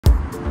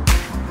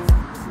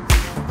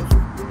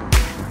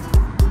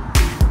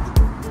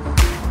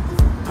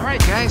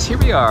Alright guys, here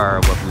we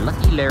are with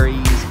Lucky Larry's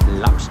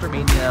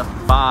Lobstermania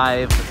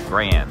 5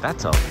 Grand.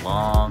 That's a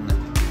long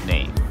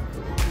name.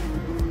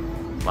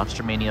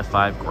 Lobstermania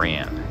 5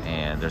 Grand.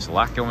 And there's a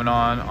lot going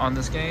on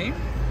this game.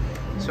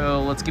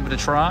 So let's give it a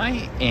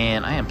try.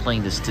 And I am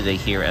playing this today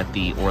here at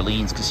the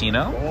Orleans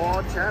Casino.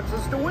 More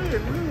chances to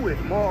win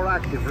with more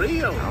active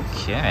reels.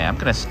 Okay, I'm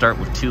going to start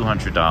with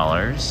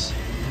 $200.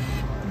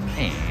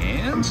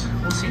 And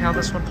we'll see how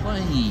this one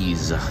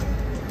plays.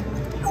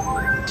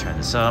 Turn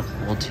this up.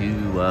 We'll do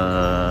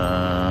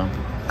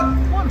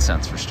 1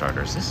 cent for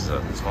starters. This is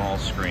a tall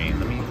screen.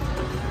 Let me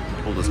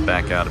pull this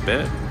back out a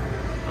bit.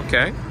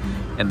 Okay.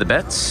 And the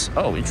bets.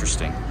 Oh,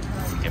 interesting.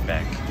 Let's get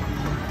back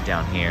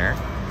down here.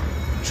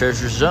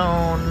 Treasure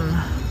zone.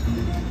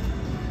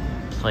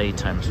 Play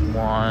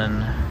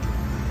 ×1.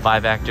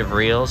 5 active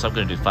reels. I'm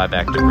going to do 5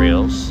 active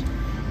reels.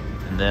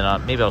 And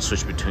then maybe I'll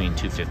switch between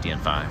 250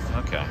 and 5.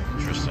 Okay,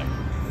 interesting.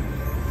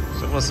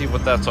 So we'll see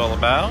what that's all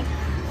about.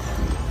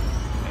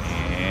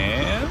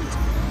 And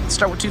let's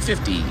start with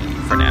 250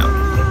 for now.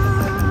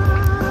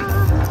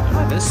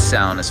 This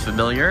sound is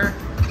familiar.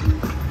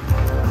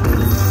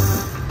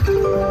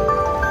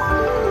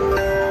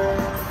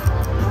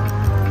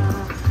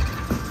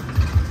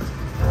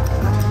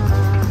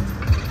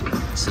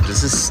 So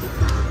does this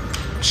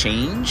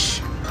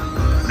change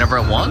whenever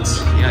it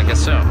wants? Yeah, I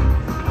guess so.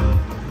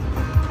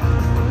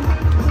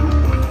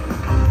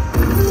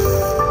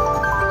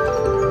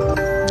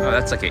 Oh,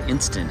 that's like an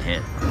instant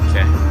hit.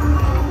 Okay.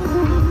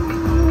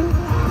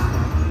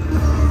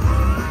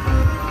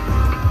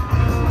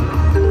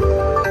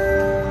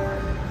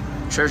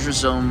 Treasure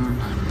zone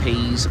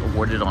pays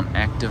awarded on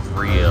active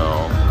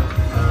reel.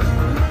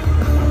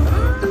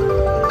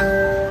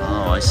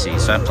 Oh, I see.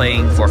 So I'm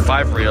playing for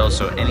 5 reels,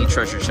 so any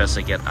treasure chest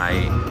I get.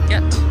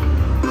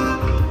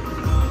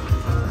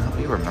 Oh,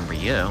 we remember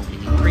you. We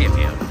need 3 of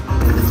you.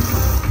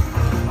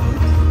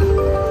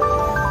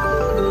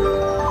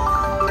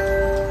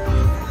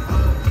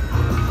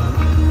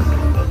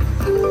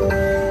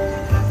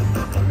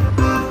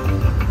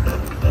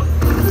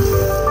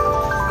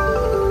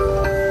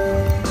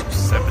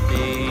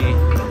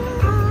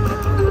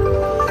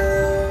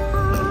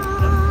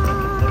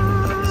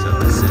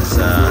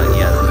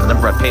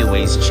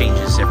 Payways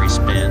changes every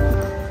spin.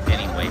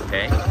 Anyway,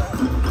 pay.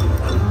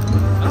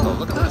 Oh,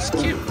 look at this,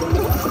 cute.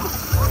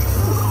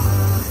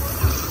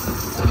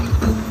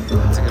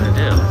 What's it gonna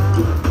do?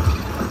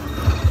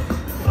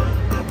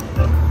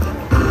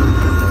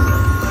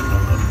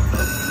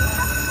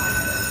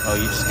 Oh,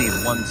 you just need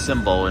 1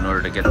 symbol in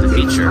order to get the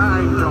feature.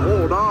 Time to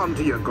hold on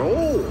to your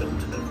gold.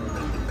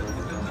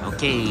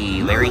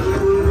 Okay, Larry.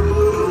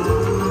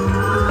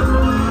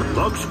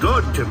 Looks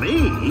good to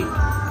me.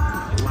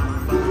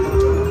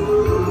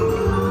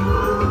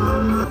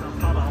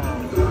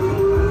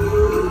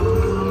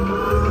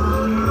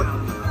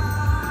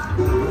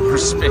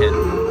 Spin.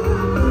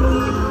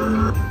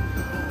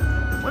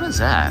 What is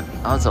that?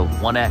 Oh, it's a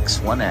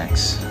 1x.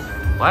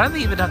 Why don't they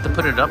even have to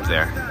put it up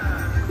there?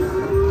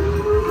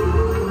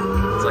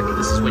 It's like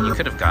this is what you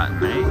could have gotten,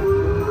 right?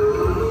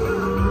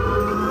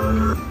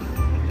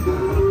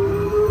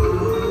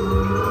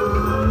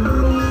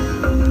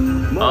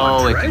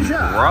 More it can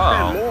grow.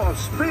 And more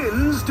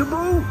spins to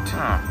boot.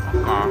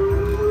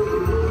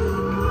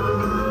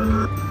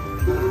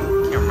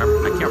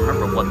 I can't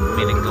remember what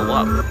made it go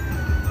up.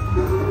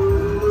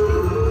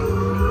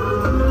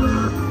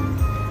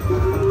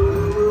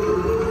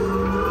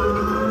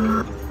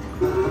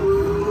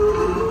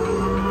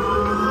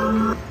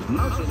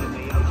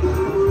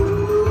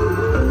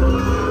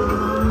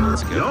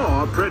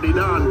 You're pretty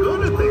darn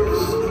good at this.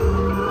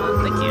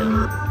 Thank you.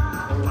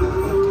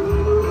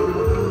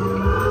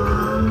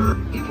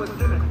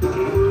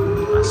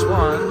 Last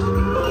one.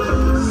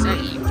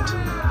 Saved.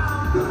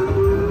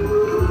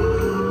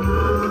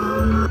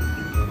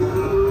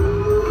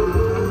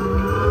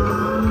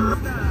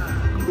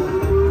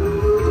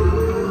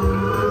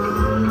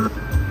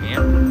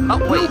 Yeah. Oh,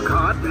 wait. You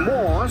caught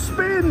more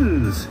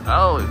spins.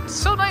 Oh,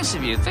 so nice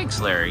of you.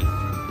 Thanks, Larry.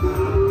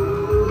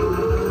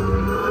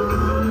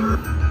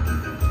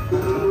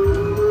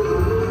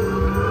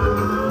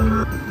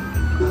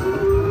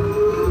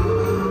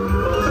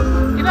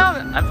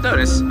 I've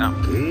noticed. No.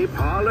 Keep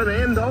hauling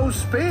in those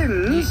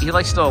spins. He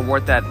likes to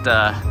award that.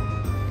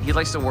 He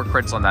likes to award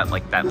credits on that,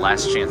 like that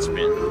last chance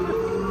spin.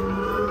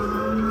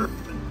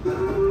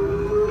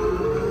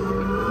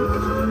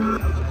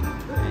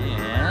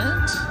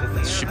 And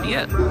this should be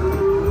it.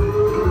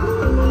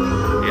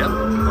 Yep,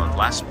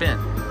 last spin.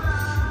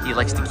 He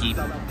likes to keep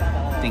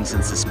things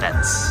in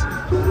suspense.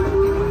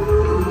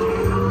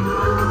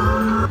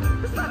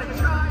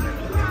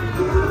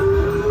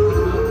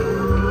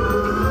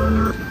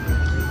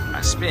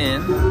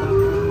 Spin.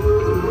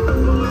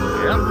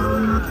 Yep.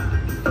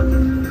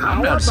 I'm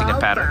noticing a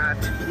pattern.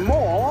 That?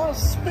 More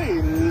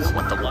spins. I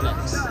want the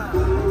 1x.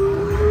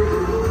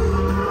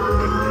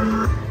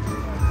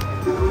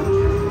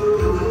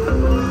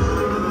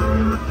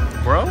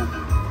 Bro?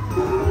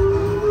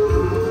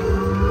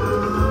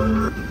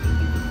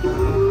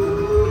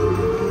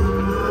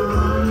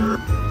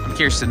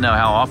 curious to know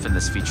how often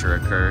this feature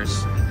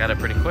occurs. Got it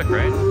pretty quick,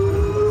 right? Here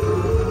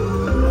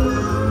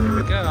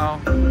we go.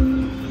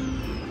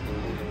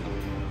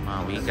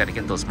 Wow, we gotta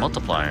get those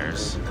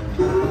multipliers.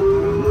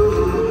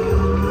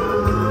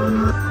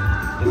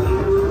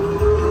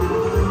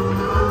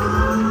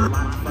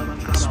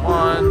 This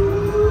one.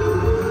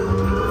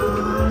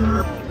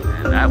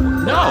 And that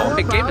one. No,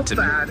 it gave it to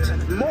me.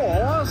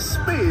 More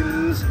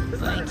spins.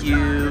 Thank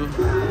you.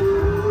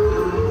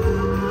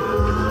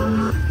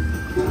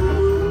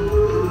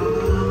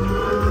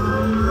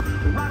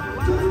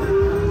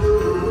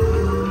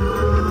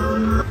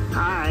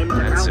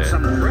 That's it.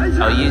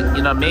 Oh,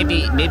 you know,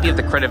 maybe if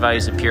the credit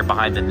values appear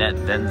behind the net,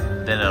 then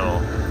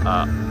it'll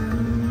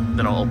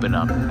open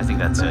up. I think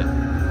that's it.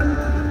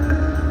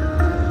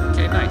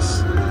 Okay,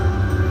 nice.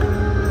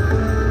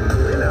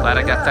 Glad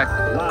I got that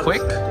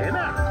quick.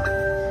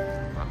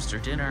 Lobster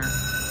dinner.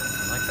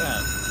 I like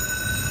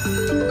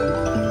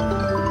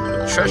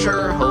that.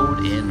 Treasure, hold,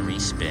 in,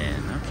 respin.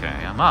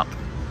 Okay, I'm up.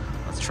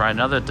 Let's try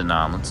another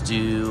denom. Let's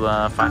do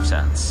 5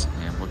 cents.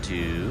 And we'll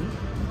do...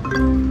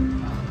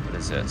 What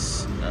is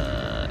this?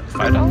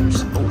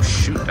 $5? Oh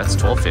shoot, that's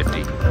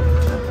 $12.50.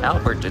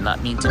 Albert did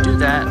not mean to do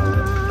that.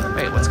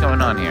 Wait, what's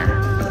going on here?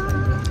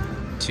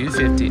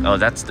 $2.50. Oh,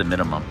 that's the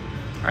minimum.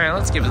 All right,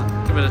 let's give it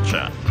a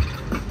shot.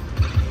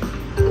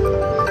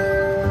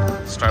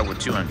 Start with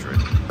 200.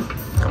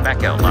 Come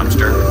back out,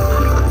 lobster.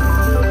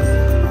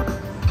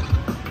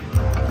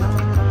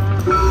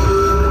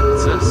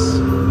 What's this?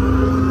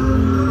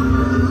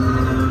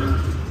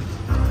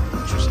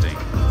 Interesting.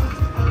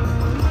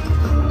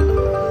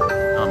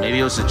 Oh, maybe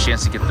it was a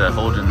chance to get the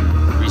hold and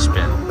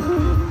respin.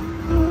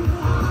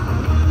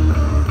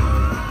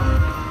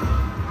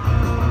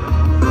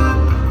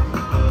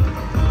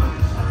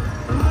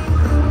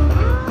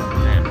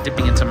 I'm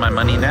dipping into my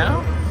money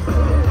now.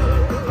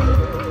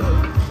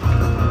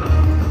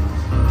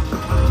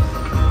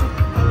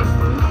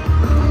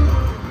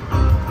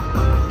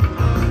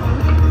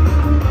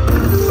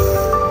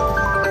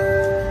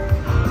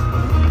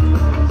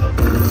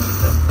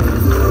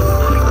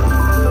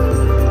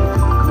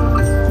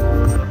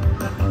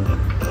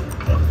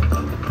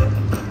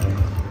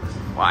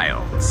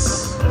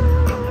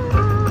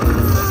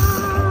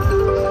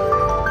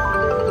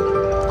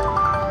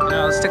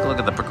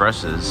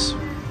 Progresses.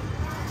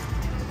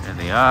 There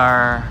they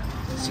are.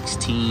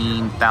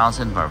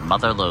 16,000 for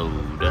mother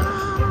load.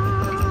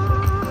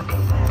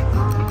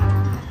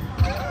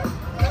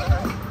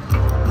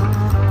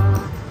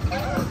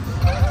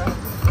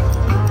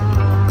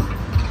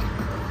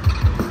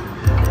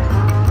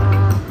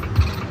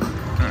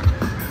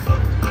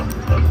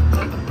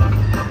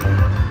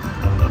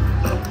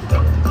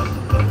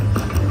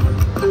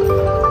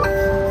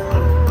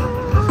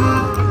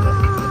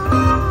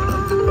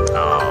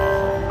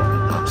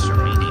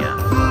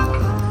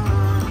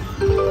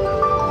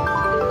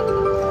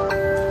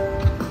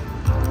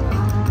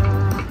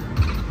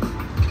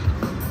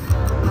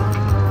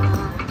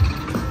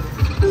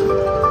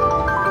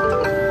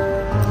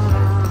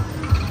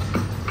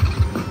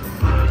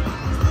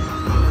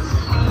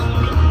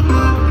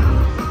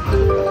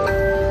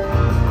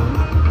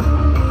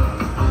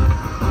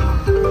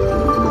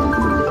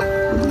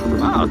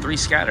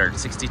 Scattered,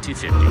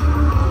 62.50.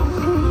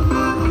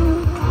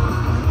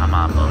 I'm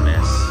on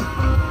bonus.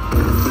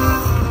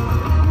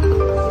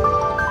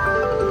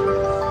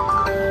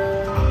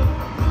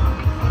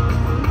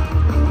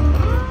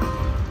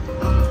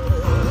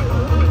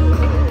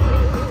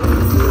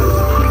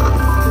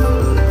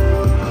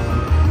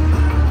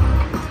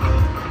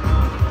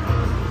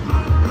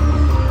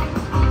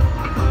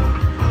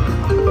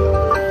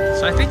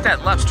 So I think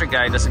that lobster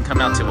guy doesn't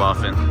come out too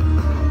often.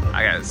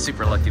 I got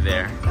super lucky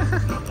there.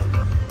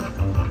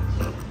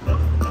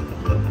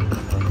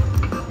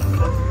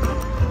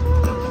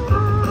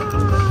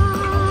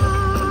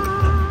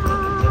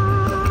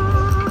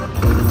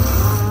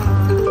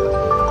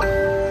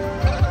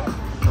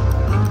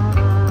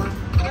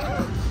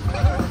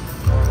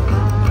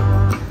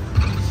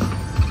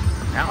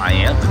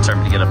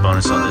 Determined to get a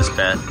bonus on this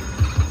bet.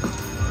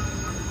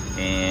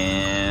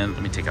 And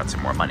let me take out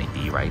some more money.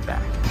 Be right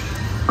back.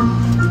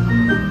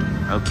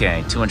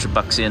 Okay, 200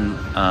 bucks in.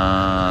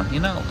 You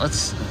know,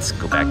 let's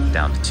go back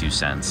down to 2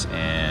 cents.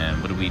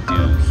 And what do we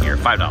do here?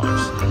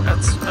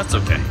 $5. That's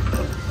okay.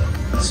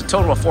 It's a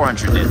total of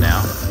 400 in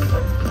now.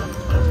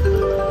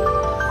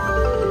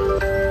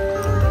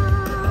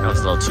 That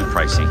was a little too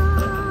pricey.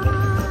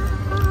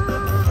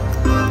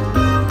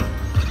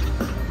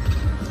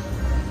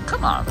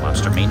 Come on,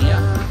 LOBSTERMANIA.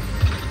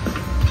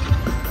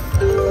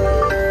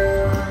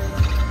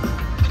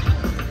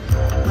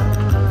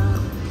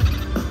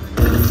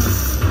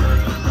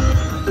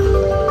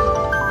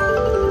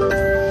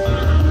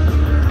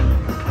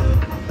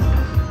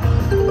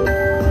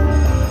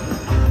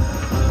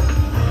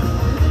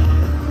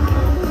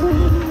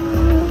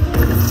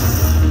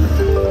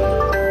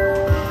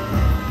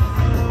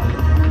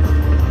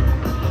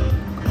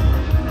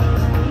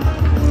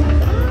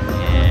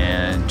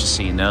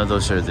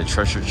 Those are the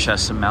treasure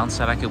chest amounts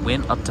that I could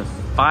win, up to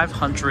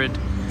 $500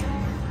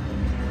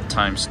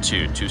 times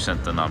 2. 2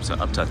 cents the knob, so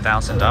up to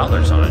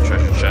 $1,000 on a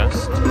treasure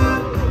chest.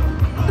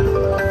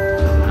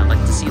 I'd like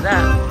to see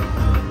that.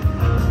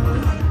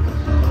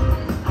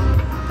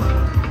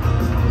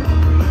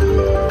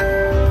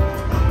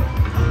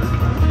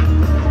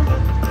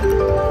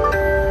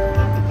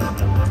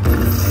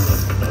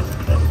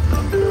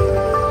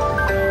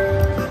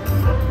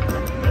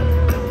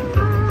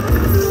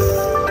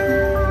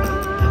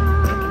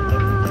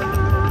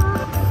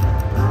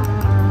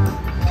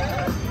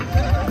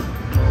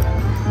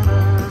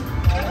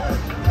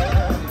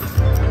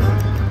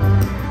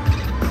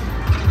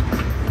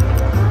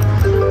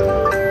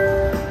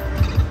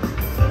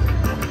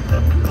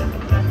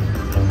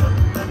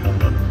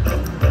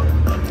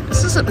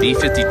 Is this a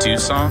B-52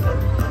 song?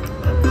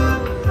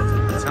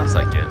 Sounds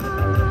like it.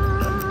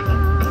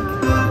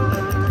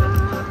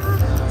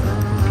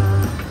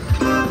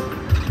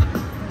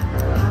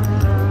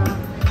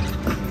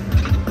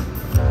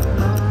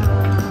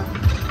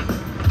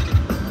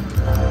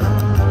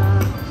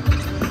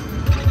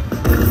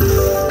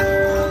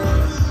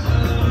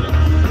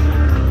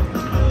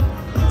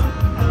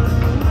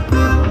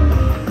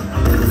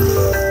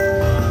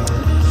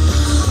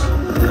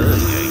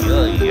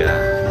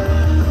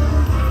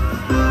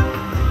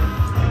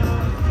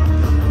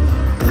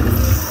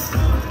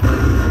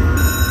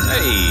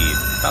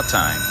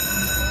 Time.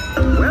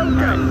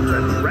 Welcome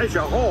to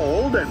Treasure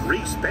Hold and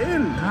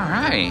Respin.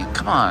 Alright,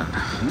 come on.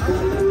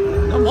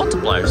 No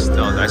multipliers.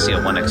 Oh, I see a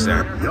 1x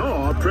there.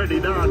 You're pretty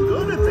darn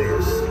good at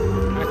this.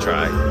 I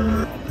try.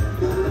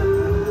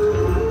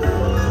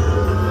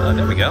 Oh,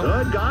 there we go.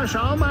 Good gosh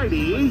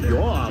almighty,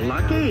 you're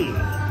lucky.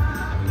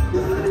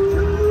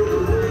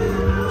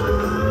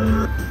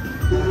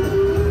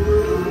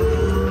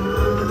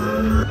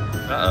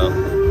 Uh-oh.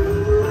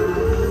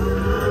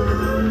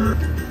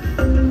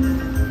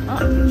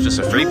 Just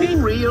a freebie? You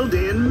reeled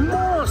in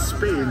more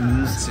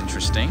spins. That's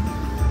interesting.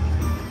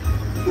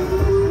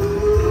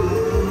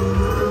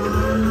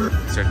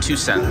 Is there 2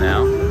 cent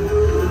now?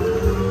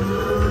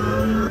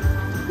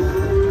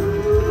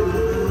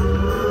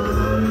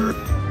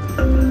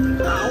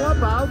 How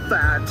about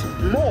that?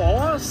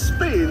 More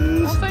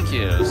spins. Oh, thank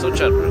you. So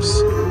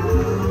generous.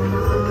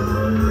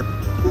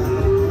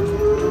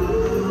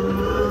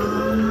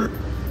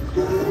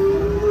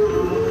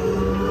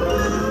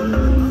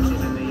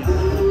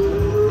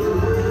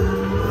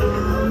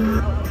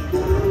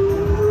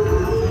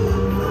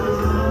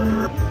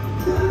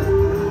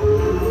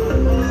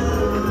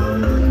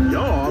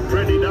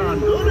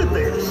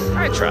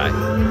 Try.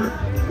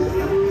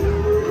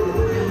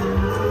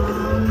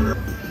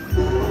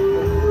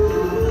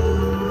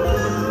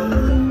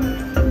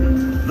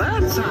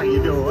 That's how you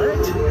do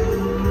it.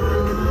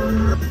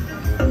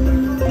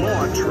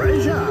 More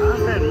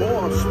treasure and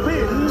more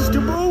spins to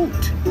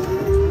boot.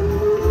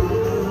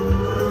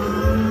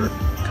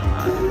 Come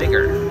on,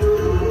 bigger.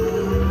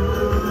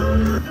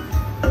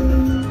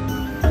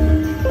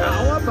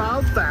 How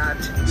about that?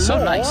 So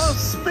more nice.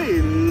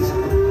 Spins.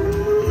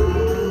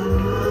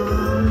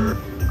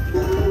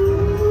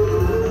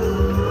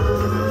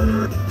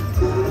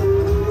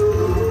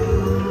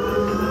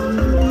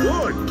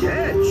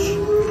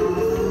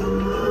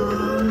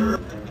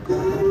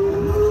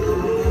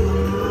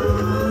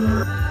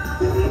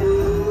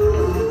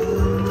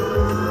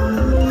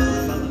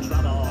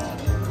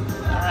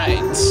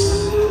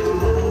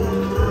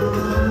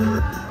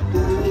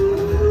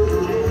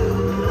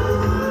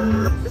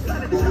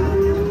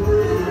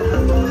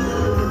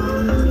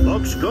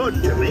 Looks good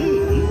to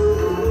me.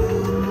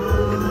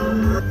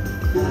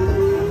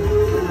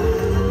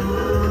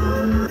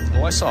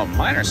 Oh, I saw a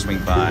miner swing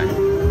by.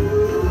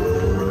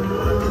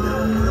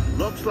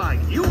 Looks like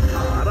you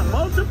caught a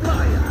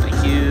multiplier.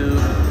 Thank you.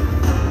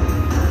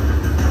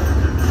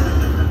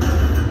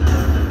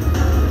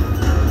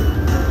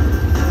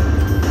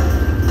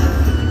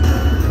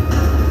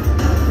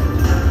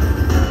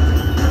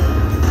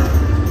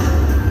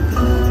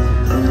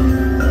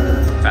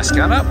 Fast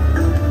got up?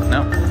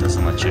 No,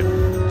 doesn't let you.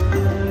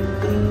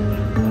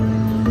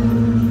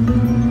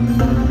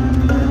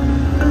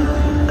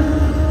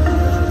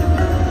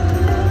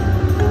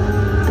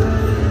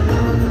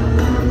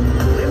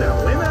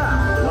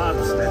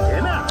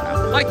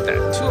 Like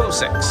that,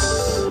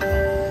 206.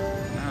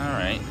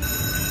 Alright.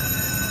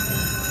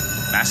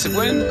 Massive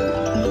win?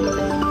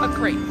 A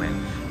great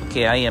win.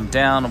 Okay, I am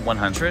down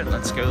 100.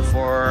 Let's go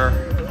for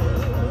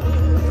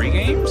free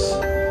games.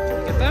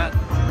 Get that?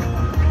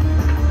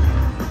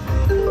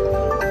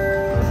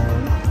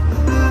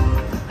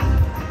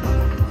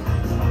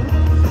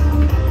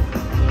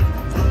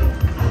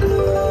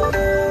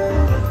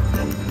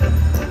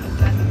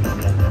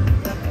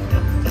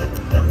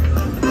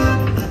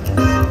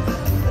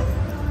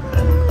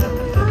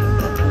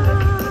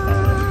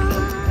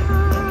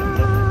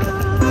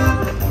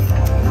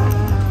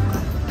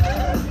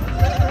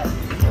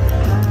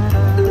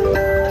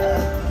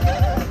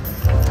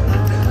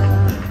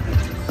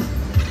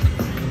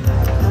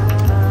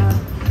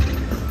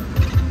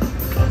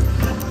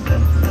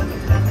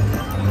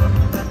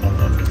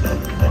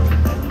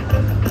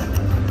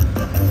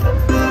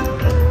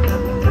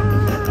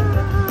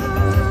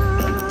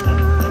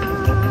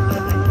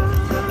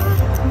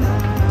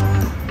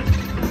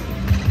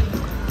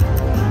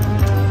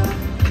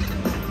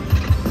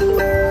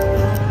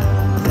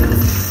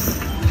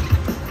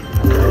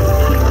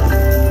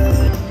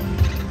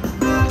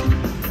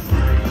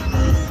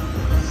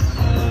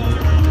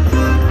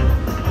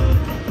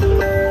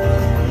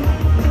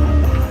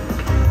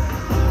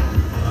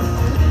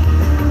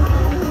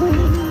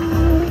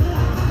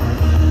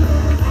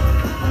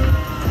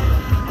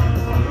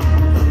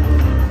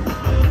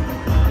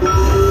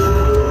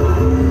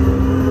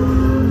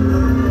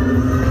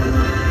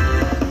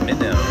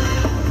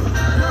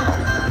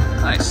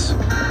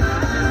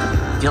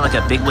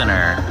 Big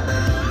winner.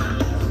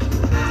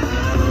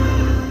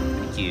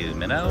 Thank you,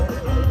 Minnow.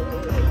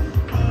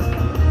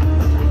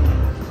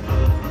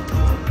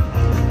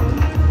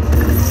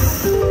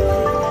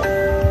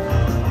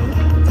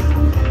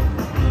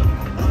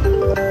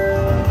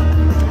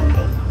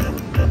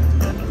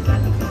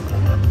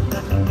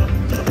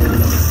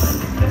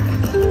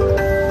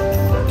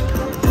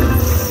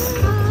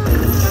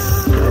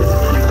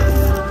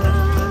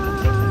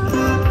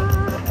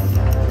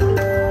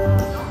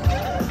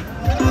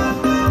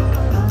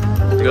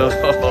 Go.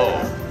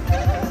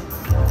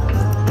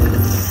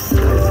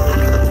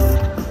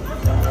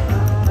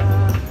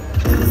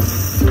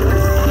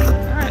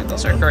 Alright,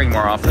 those are occurring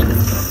more often.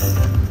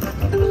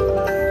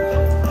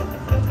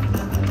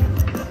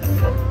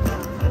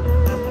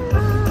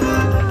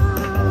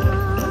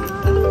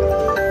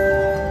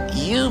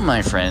 You,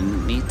 my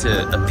friend, need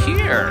to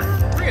appear.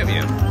 3 of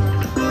you.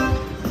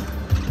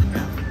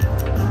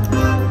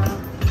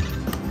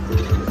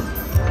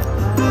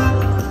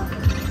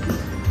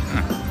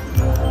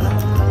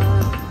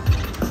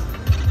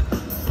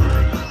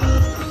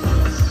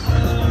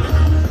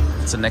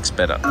 The next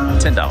bet up,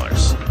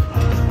 $10.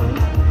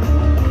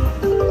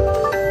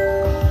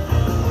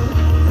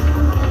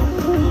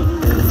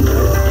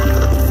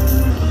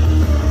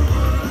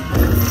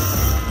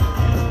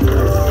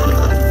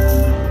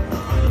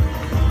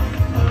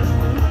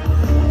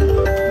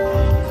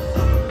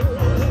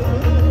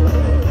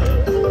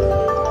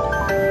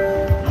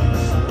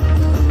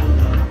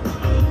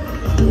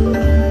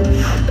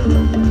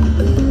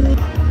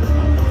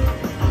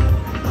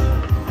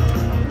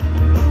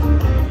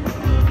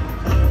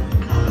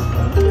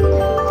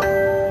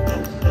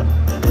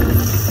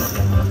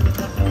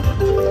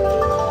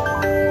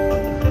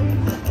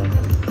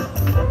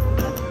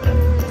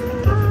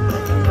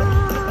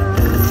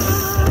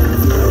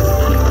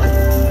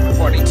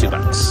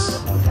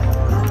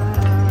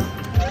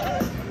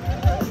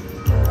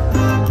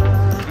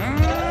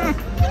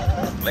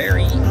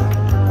 Larry,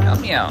 help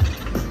me out.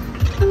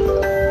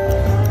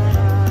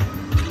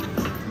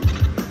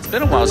 It's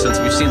been a while since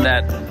we've seen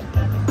that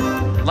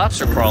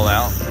lobster crawl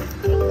out.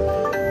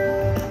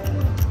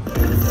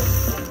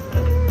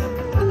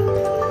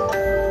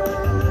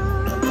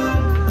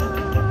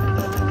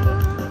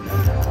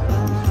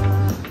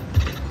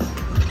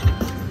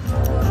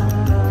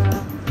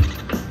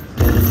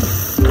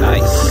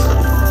 Nice.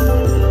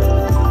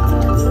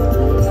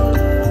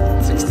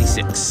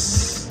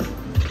 66.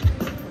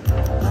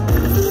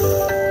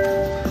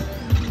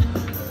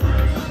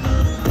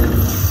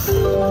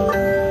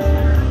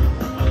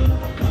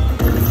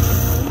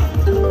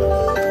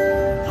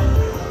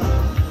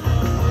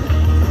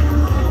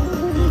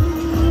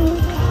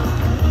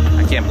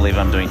 I can't believe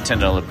I'm doing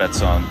 $10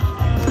 bets on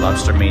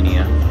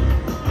LOBSTERMANIA.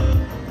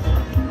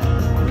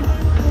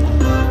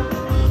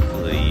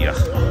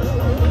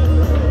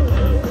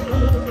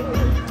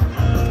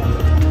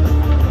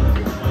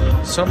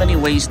 So many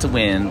ways to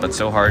win, but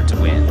so hard to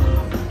win.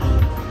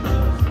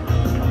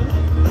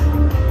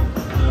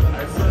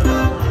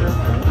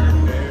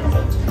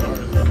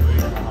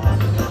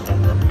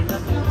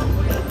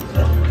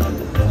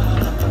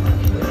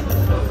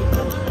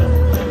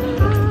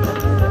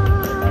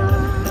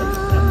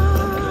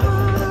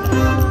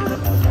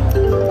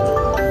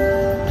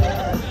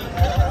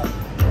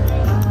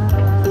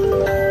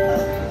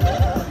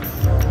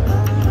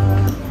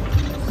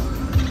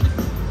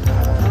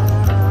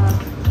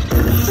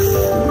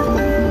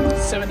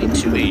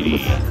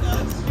 $72.80.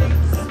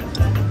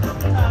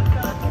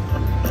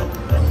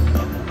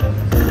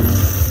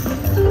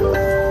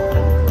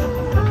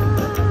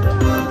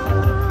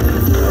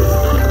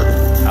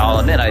 I'll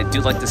admit, I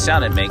do like the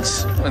sound it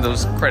makes when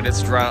those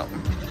credits drop.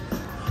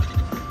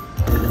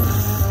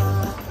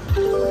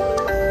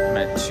 I'm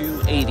at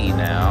 280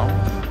 now.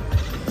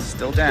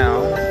 Still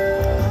down.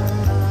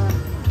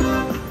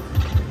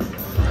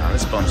 Oh,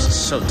 this bumps is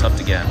so tough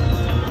to get.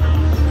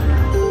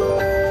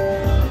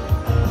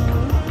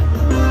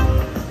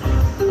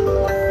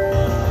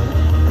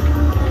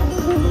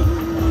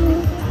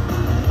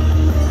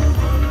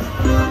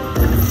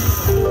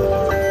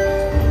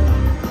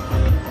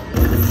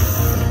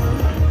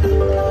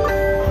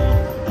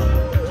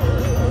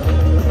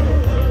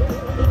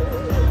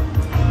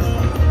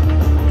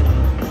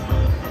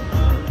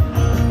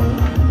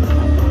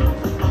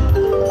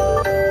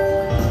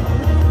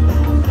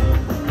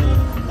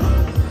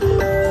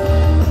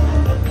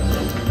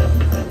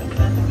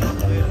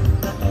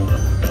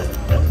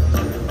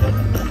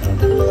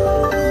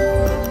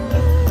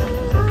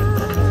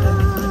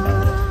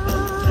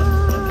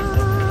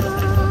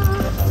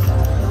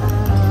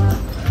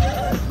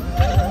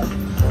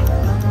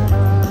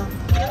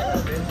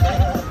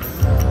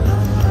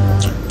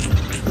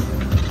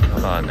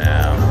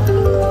 Now.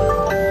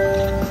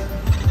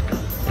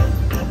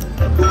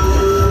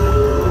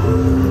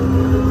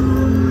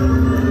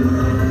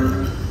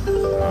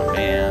 Oh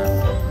man.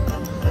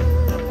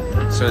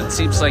 So it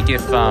seems like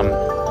if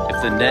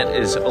the net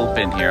is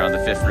open here on the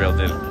 5th reel,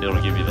 then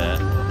it'll give you that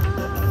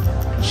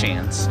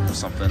chance of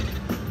something.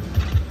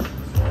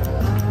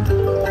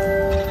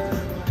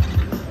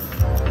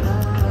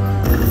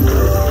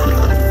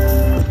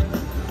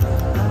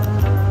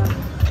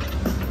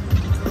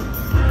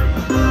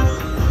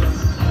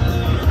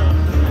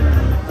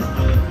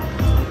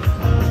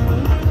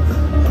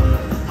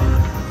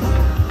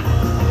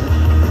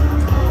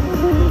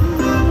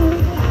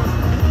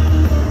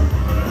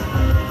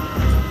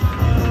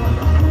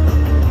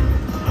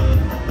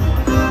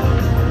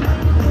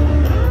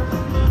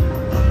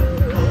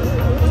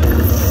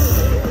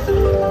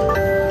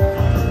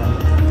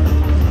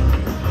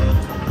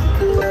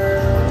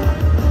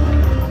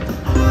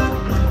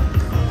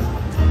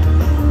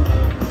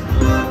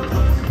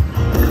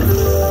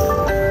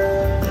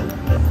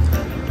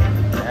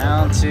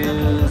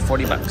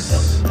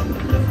 bucks. Come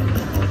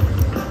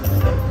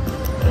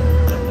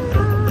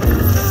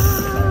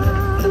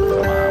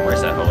on,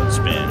 where's that hold and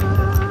spin?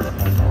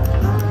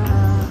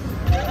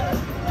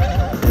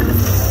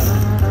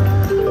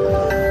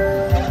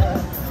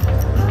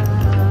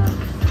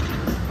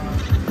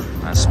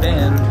 Last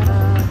spin.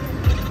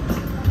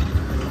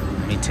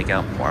 Let me take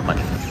out more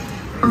money.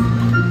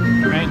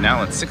 All right,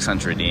 now it's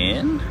 600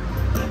 in.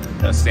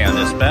 Gonna stay on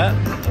this bet.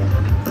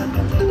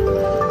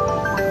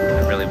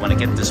 I really want to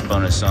get this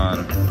bonus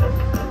on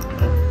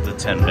the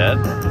 10 bet.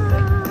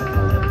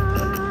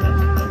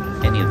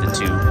 Any of the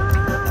two.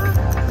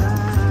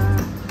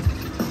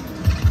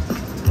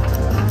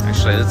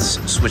 Actually, let's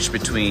switch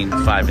between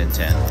 5 and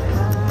 10.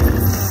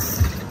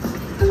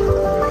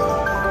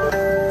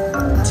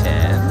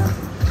 10.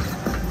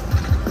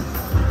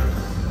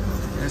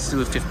 Let's do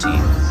a 15.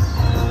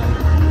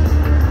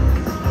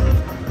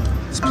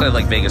 Let's play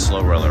like Vegas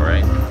low roller,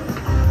 right?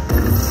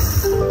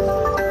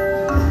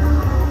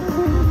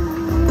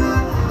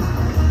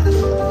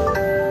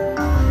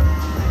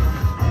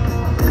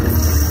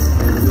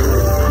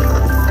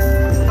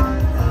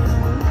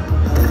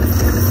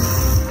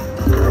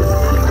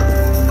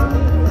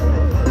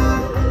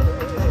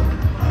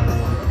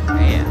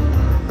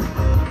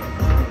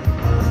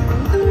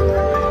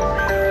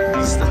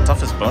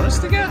 Bonus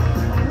to get?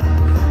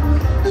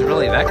 Is it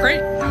really that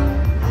great?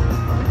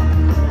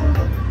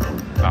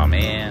 Oh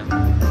man.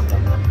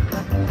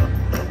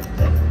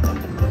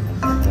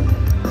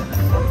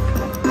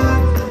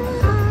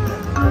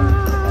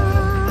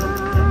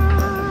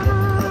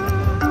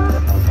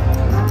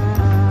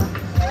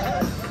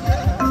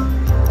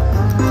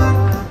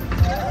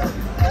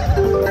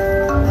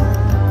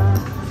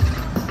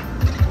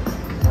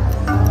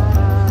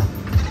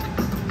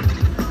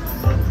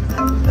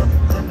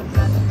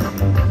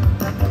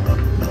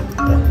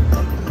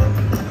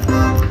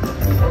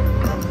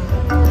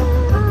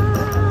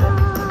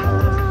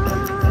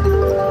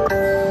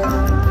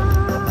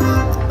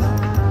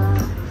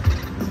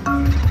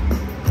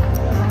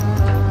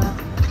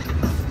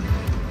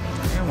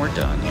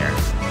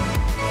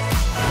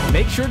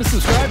 Make sure to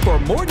subscribe for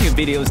more new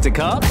videos to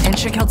come, and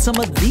check out some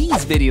of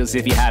these videos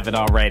if you haven't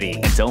already.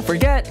 And don't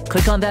forget,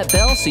 click on that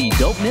bell so you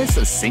don't miss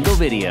a single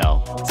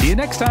video. See you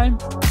next time.